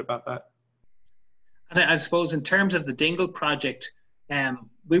little bit about that? And I suppose in terms of the Dingle project,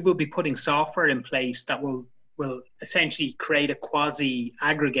 we will be putting software in place that will essentially create a quasi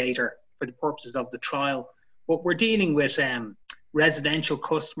aggregator for the purposes of the trial. But we're dealing with residential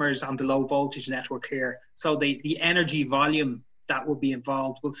customers on the low voltage network here, so the energy volume that will be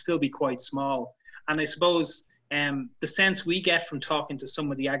involved will still be quite small. And I suppose the sense we get from talking to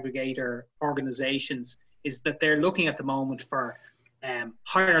some of the aggregator organizations is that they're looking at the moment for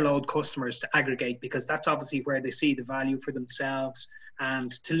higher load customers to aggregate, because that's obviously where they see the value for themselves,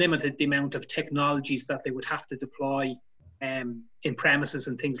 and to limit the amount of technologies that they would have to deploy in premises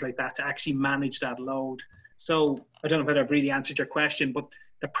and things like that to actually manage that load. So I don't know whether I've really answered your question, but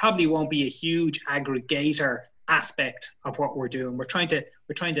there probably won't be a huge aggregator aspect of what we're doing. We're trying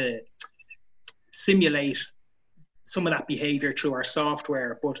to simulate some of that behavior through our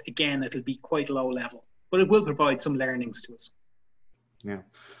software, but again, it'll be quite low level, but it will provide some learnings to us. Yeah.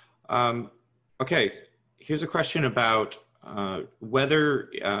 Okay. Here's a question about whether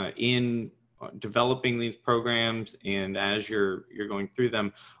in developing these programs and as you're going through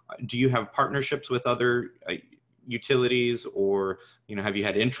them, do you have partnerships with other utilities, or have you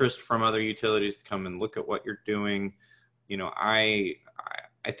had interest from other utilities to come and look at what you're doing? I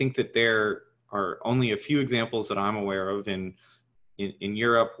think that there are only a few examples that I'm aware of in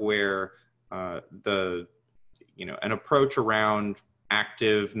Europe where an approach around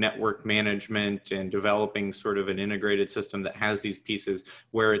active network management and developing sort of an integrated system that has these pieces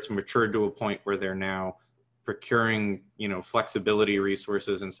where it's matured to a point where they're now procuring, flexibility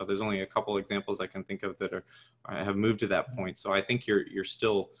resources and stuff. There's only a couple examples I can think of that have moved to that point. So I think you're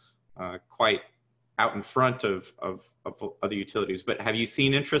still quite out in front of other utilities. But have you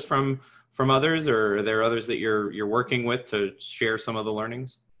seen interest from others, or are there others that you're working with to share some of the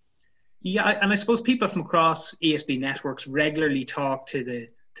learnings? Yeah, and I suppose people from across ESB networks regularly talk to the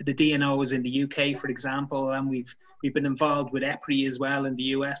DNOs in the UK, for example, and we've been involved with EPRI as well in the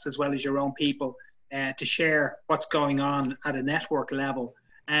US, as well as your own people, to share what's going on at a network level.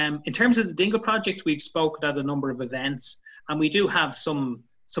 In terms of the Dingle project, we've spoken at a number of events, and we do have some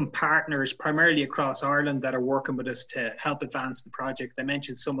partners primarily across Ireland that are working with us to help advance the project. I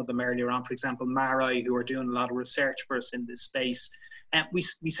mentioned some of them earlier on, for example, Marai, who are doing a lot of research for us in this space.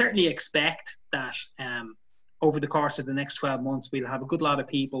 We certainly expect that over the course of the next 12 months, we'll have a good lot of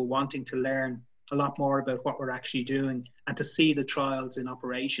people wanting to learn a lot more about what we're actually doing and to see the trials in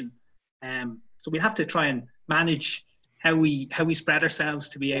operation. So we'll have to try and manage how we spread ourselves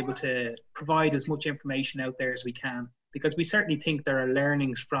to be able to provide as much information out there as we can, because we certainly think there are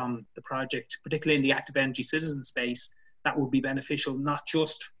learnings from the project, particularly in the active energy citizen space, that will be beneficial not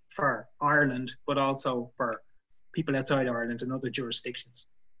just for Ireland, but also for people outside Ireland and other jurisdictions.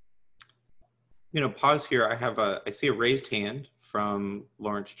 Pause here. I see a raised hand from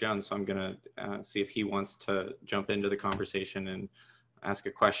Lawrence Jones, so I'm going to see if he wants to jump into the conversation and ask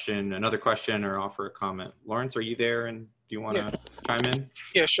a question, another question, or offer a comment. Lawrence, are you there, and do you want to chime in?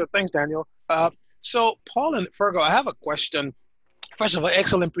 Yeah, sure. Thanks, Daniel. So Paul and Fergal, I have a question. First of all,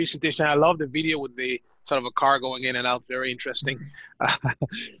 excellent presentation. I love the video with the sort of a car going in and out. Very interesting.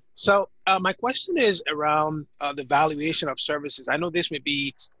 So my question is around the valuation of services. I know this may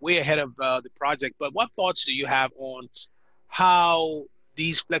be way ahead of the project, but what thoughts do you have on how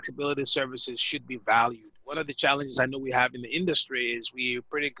these flexibility services should be valued? One of the challenges I know we have in the industry is we're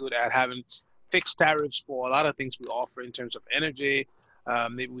pretty good at having fixed tariffs for a lot of things we offer in terms of energy.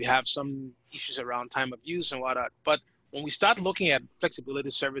 Maybe we have some issues around time of use and whatnot. But when we start looking at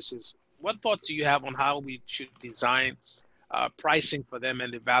flexibility services, what thoughts do you have on how we should design pricing for them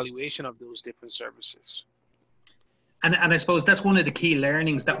and the valuation of those different services? And I suppose that's one of the key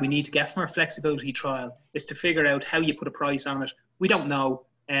learnings that we need to get from our flexibility trial, is to figure out how you put a price on it. We don't know.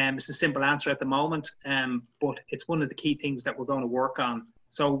 It's a simple answer at the moment, but it's one of the key things that we're going to work on.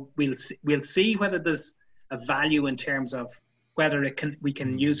 So we'll see whether there's a value in terms of whether we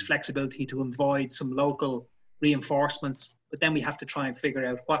can use flexibility to avoid some local reinforcements, but then we have to try and figure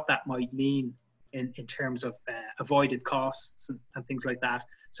out what that might mean in terms of avoided costs and things like that.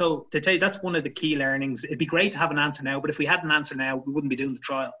 So to tell you, that's one of the key learnings. It'd be great to have an answer now, but if we had an answer now, we wouldn't be doing the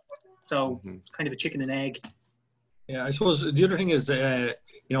trial. So It's kind of a chicken and egg. Yeah, I suppose the other thing is,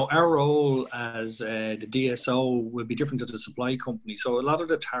 you know, our role as the DSO will be different to the supply company. So a lot of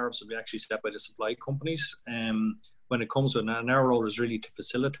the tariffs will be actually set by the supply companies when it comes to it. And our role is really to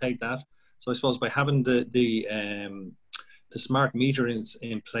facilitate that. So I suppose by having the smart meters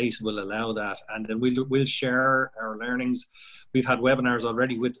in place will allow that, and then we'll share our learnings. We've had webinars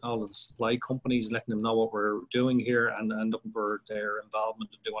already with all the supply companies, letting them know what we're doing here and looking for their involvement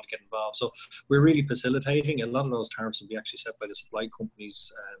if they want to get involved. So we're really facilitating. A lot of those tariffs will be actually set by the supply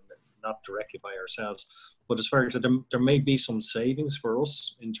companies and not directly by ourselves. But as far as there may be some savings for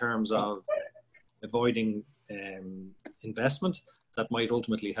us in terms of avoiding investment that might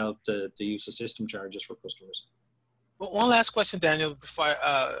ultimately help the use of system charges for customers. Well, one last question, Daniel, before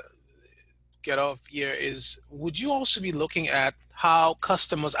I get off here is, would you also be looking at how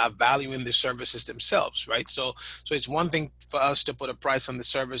customers are valuing the services themselves, right? So it's one thing for us to put a price on the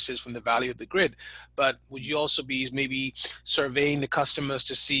services from the value of the grid, but would you also be maybe surveying the customers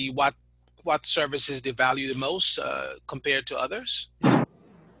to see what services they value the most compared to others?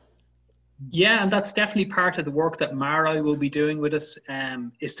 Yeah, and that's definitely part of the work that Mari will be doing with us,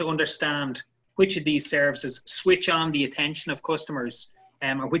 is to understand which of these services switch on the attention of customers,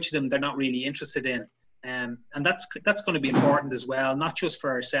 or which of them they're not really interested in. And that's going to be important as well, not just for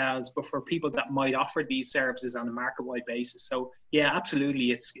ourselves, but for people that might offer these services on a market-wide basis. So yeah,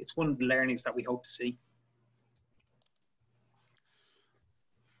 absolutely, it's one of the learnings that we hope to see.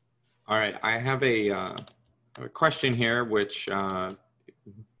 All right, I have a question here, which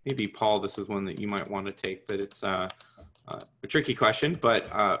maybe Paul, this is one that you might want to take, but it's a tricky question.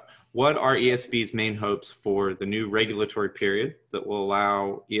 But what are ESB's main hopes for the new regulatory period that will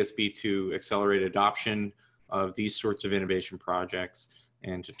allow ESB to accelerate adoption of these sorts of innovation projects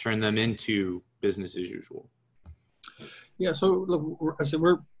and to turn them into business as usual? Yeah, so look, as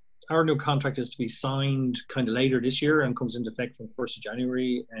our new contract is to be signed kind of later this year and comes into effect from 1st of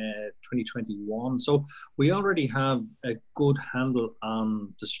January 2021. So we already have a good handle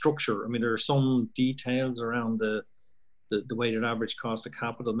on the structure. I mean, there are some details around the weighted average cost of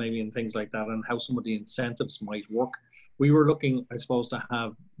capital maybe and things like that, and how some of the incentives might work. We were looking, I suppose, to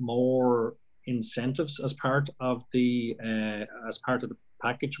have more incentives as part of the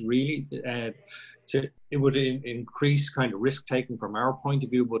package, really. It would increase kind of risk taking from our point of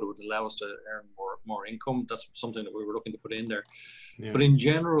view, but it would allow us to earn more income. That's something that we were looking to put in there. Yeah. But in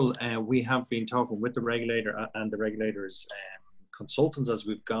general, we have been talking with the regulator and the regulators consultants as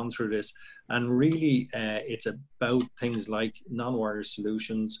we've gone through this, and really it's about things like non-wire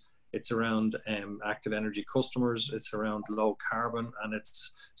solutions. It's around active energy customers, it's around low carbon, and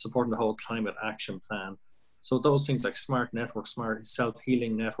it's supporting the whole climate action plan. So those things like smart networks, smart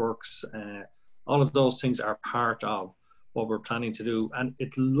self-healing networks, all of those things are part of what we're planning to do. And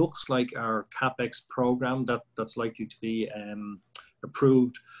it looks like our CapEx program that's likely to be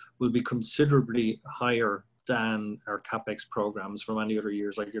approved will be considerably higher than our CapEx programs from any other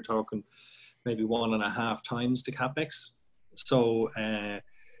years. Like, you're talking maybe 1.5 times the CapEx. So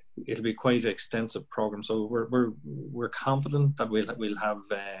it'll be quite an extensive program. So we're confident that we'll have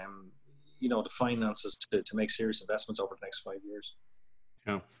you know, the finances to make serious investments over the next 5 years.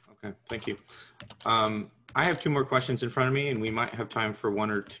 Oh, okay, thank you. I have 2 more questions in front of me, and we might have time for 1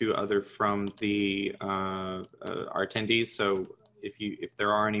 or 2 other from the our attendees. So if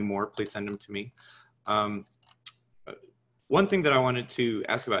there are any more, please send them to me. One thing that I wanted to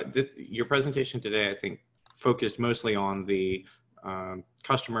ask about, your presentation today, I think, focused mostly on the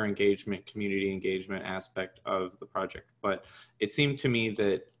customer engagement, community engagement aspect of the project. But it seemed to me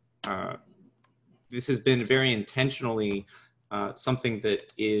that this has been very intentionally something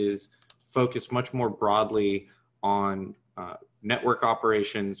that is focused much more broadly on network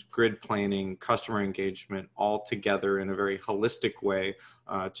operations, grid planning, customer engagement, all together in a very holistic way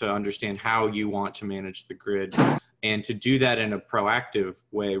to understand how you want to manage the grid, and to do that in a proactive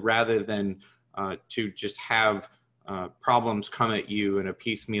way rather than to just have problems come at you in a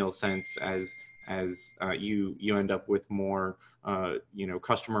piecemeal sense as you end up with more you know,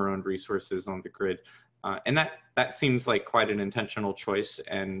 customer-owned resources on the grid. And that seems like quite an intentional choice.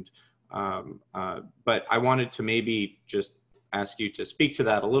 And but I wanted to maybe just ask you to speak to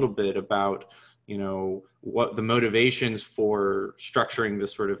that a little bit about, you know, what the motivations for structuring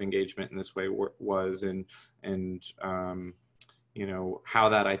this sort of engagement in this way was, and you know, how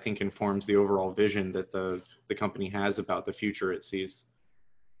that, I think, informs the overall vision that the company has about the future it sees.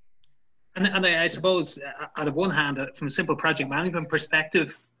 And I suppose, on the one hand, from a simple project management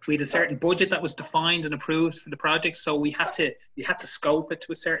perspective, we had a certain budget that was defined and approved for the project, so we had to scope it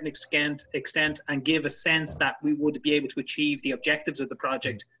to a certain extent and give a sense that we would be able to achieve the objectives of the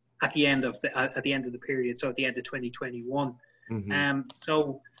project. at the end of the period, so at the end of 2021.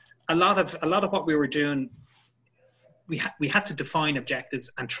 So a lot of what we were doing, we had to define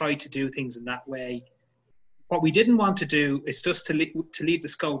objectives and try to do things in that way. What we didn't want to do is just to leave the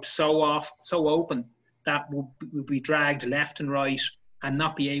scope so open that we'll be dragged left and right and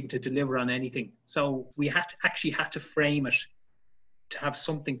not be able to deliver on anything. So we had to frame it to have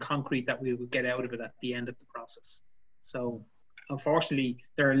something concrete that we would get out of it at the end of the process. So unfortunately,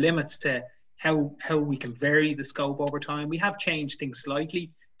 there are limits to how we can vary the scope over time. We have changed things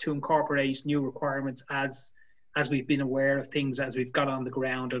slightly to incorporate new requirements as we've been aware of things, as we've got on the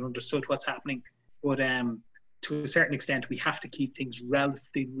ground and understood what's happening. But to a certain extent, we have to keep things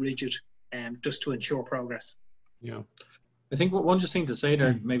relatively rigid just to ensure progress. Yeah. I think one just thing to say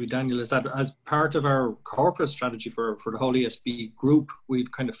there, maybe Daniel, is that as part of our corporate strategy for the whole ESB group, we've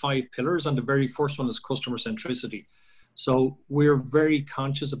kind of 5 pillars, and the very first one is customer centricity. So we're very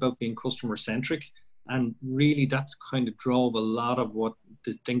conscious about being customer centric, and really that's kind of drove a lot of what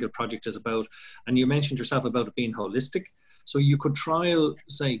this Dingle project is about. And you mentioned yourself about it being holistic. So you could trial,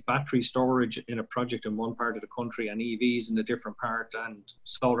 say, battery storage in a project in one part of the country and EVs in a different part and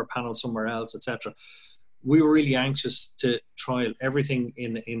solar panels somewhere else, etc. We were really anxious to trial everything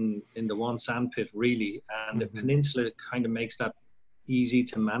in the one sandpit, really, and the peninsula kind of makes that easy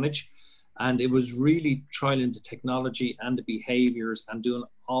to manage. And it was really trialing the technology and the behaviors and doing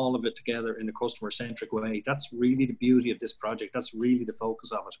all of it together in a customer-centric way. That's really the beauty of this project. That's really the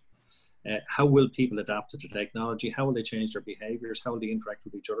focus of it. How will people adapt to the technology? How will they change their behaviors? How will they interact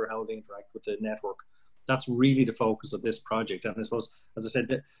with each other? How will they interact with the network? That's really the focus of this project. And I suppose, as I said,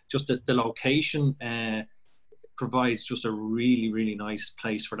 the location provides just a really, really nice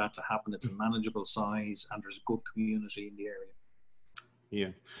place for that to happen. It's a manageable size and there's a good community in the area. Yeah.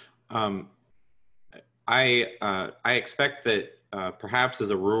 I expect that perhaps as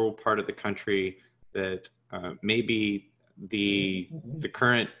a rural part of the country that maybe the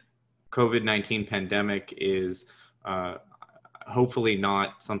current COVID-19 pandemic is hopefully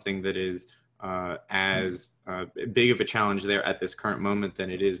not something that is as big of a challenge there at this current moment than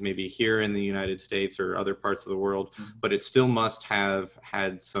it is maybe here in the United States or other parts of the world, but it still must have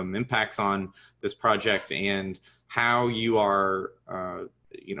had some impacts on this project and how you are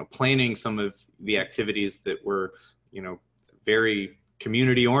planning some of the activities that were, very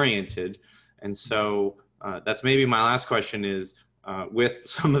community oriented. And so that's maybe my last question is, with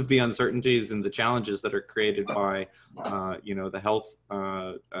some of the uncertainties and the challenges that are created by, the health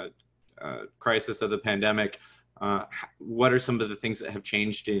crisis of the pandemic, what are some of the things that have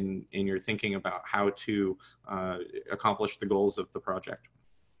changed in your thinking about how to accomplish the goals of the project?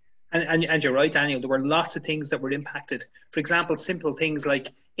 And you're right, Daniel, there were lots of things that were impacted. For example, simple things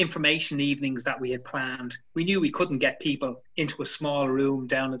like information evenings that we had planned. We knew we couldn't get people into a small room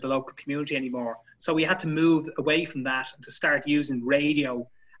down at the local community anymore. So we had to move away from that and to start using radio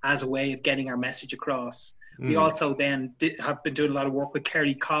as a way of getting our message across. We also then have been doing a lot of work with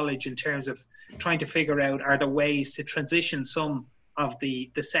Kerry College in terms of trying to figure out, are there ways to transition some of the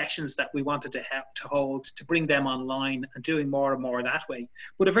sessions that we wanted to hold, to bring them online, and doing more and more that way.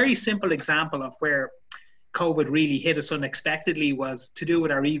 But a very simple example of where COVID really hit us unexpectedly was to do with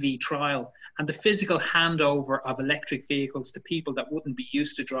our EV trial and the physical handover of electric vehicles to people that wouldn't be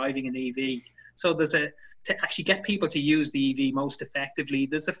used to driving an EV. So to actually get people to use the EV most effectively,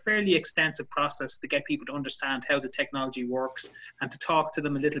 there's a fairly extensive process to get people to understand how the technology works and to talk to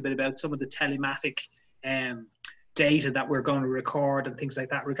them a little bit about some of the telematic data that we're going to record and things like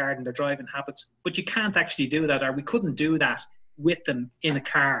that regarding their driving habits. But you can't actually do that, or we couldn't do that with them in a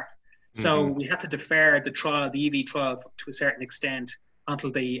car. So we had to defer the EV trial to a certain extent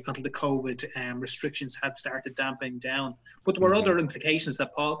until the COVID restrictions had started damping down. But there were other implications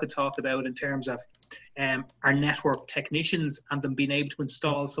that Paul could talk about in terms of our network technicians and them being able to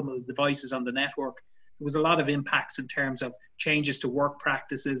install some of the devices on the network. There was a lot of impacts in terms of changes to work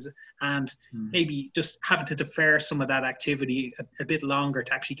practices and maybe just having to defer some of that activity a bit longer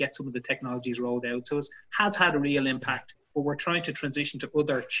to actually get some of the technologies rolled out. So it has had a real impact, but we're trying to transition to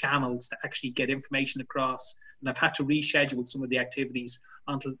other channels to actually get information across. And I've had to reschedule some of the activities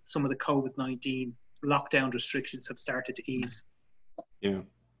until some of the COVID-19 lockdown restrictions have started to ease.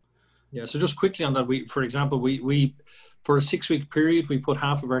 Yeah, so just quickly on that, for example, we for a 6-week period, we put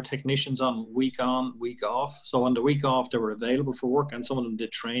half of our technicians on, week off. So on the week off, they were available for work, and some of them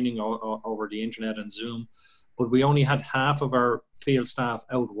did training over the internet and Zoom. But we only had half of our field staff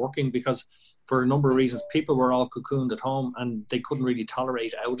out working because for a number of reasons, people were all cocooned at home and they couldn't really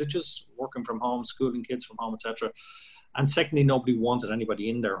tolerate outages, working from home, schooling kids from home, etc. And secondly, nobody wanted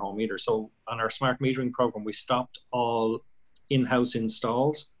anybody in their home either. So on our smart metering program, we stopped all in-house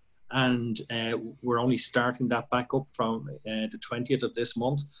installs and we're only starting that back up from the 20th of this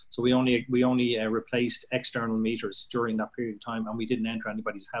month. So we only replaced external meters during that period of time, and we didn't enter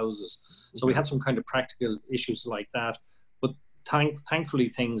anybody's houses. So we had some kind of practical issues like that, but thankfully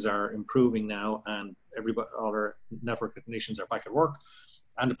things are improving now, and all our network technicians are back at work,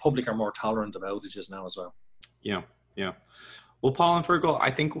 and the public are more tolerant of outages now as well. Yeah, yeah. Well, Paul and Fergal, I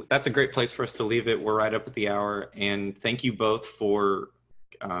think that's a great place for us to leave it. We're right up at the hour, and thank you both for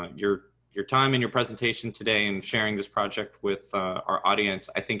your time and your presentation today and sharing this project with our audience.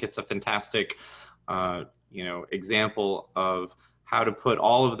 I think it's a fantastic, example of how to put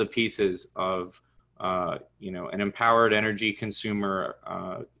all of the pieces of, an empowered energy consumer,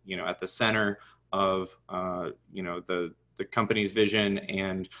 at the center of, the company's vision,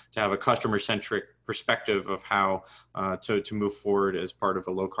 and to have a customer-centric perspective of how to move forward as part of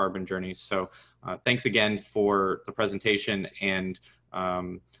a low carbon journey. So thanks again for the presentation, and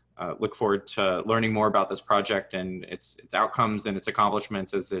look forward to learning more about this project and its outcomes and its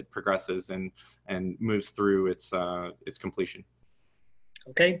accomplishments as it progresses and moves through its completion.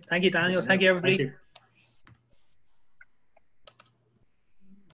 Okay, thank you, Daniel. Thank you, everybody. Thank you.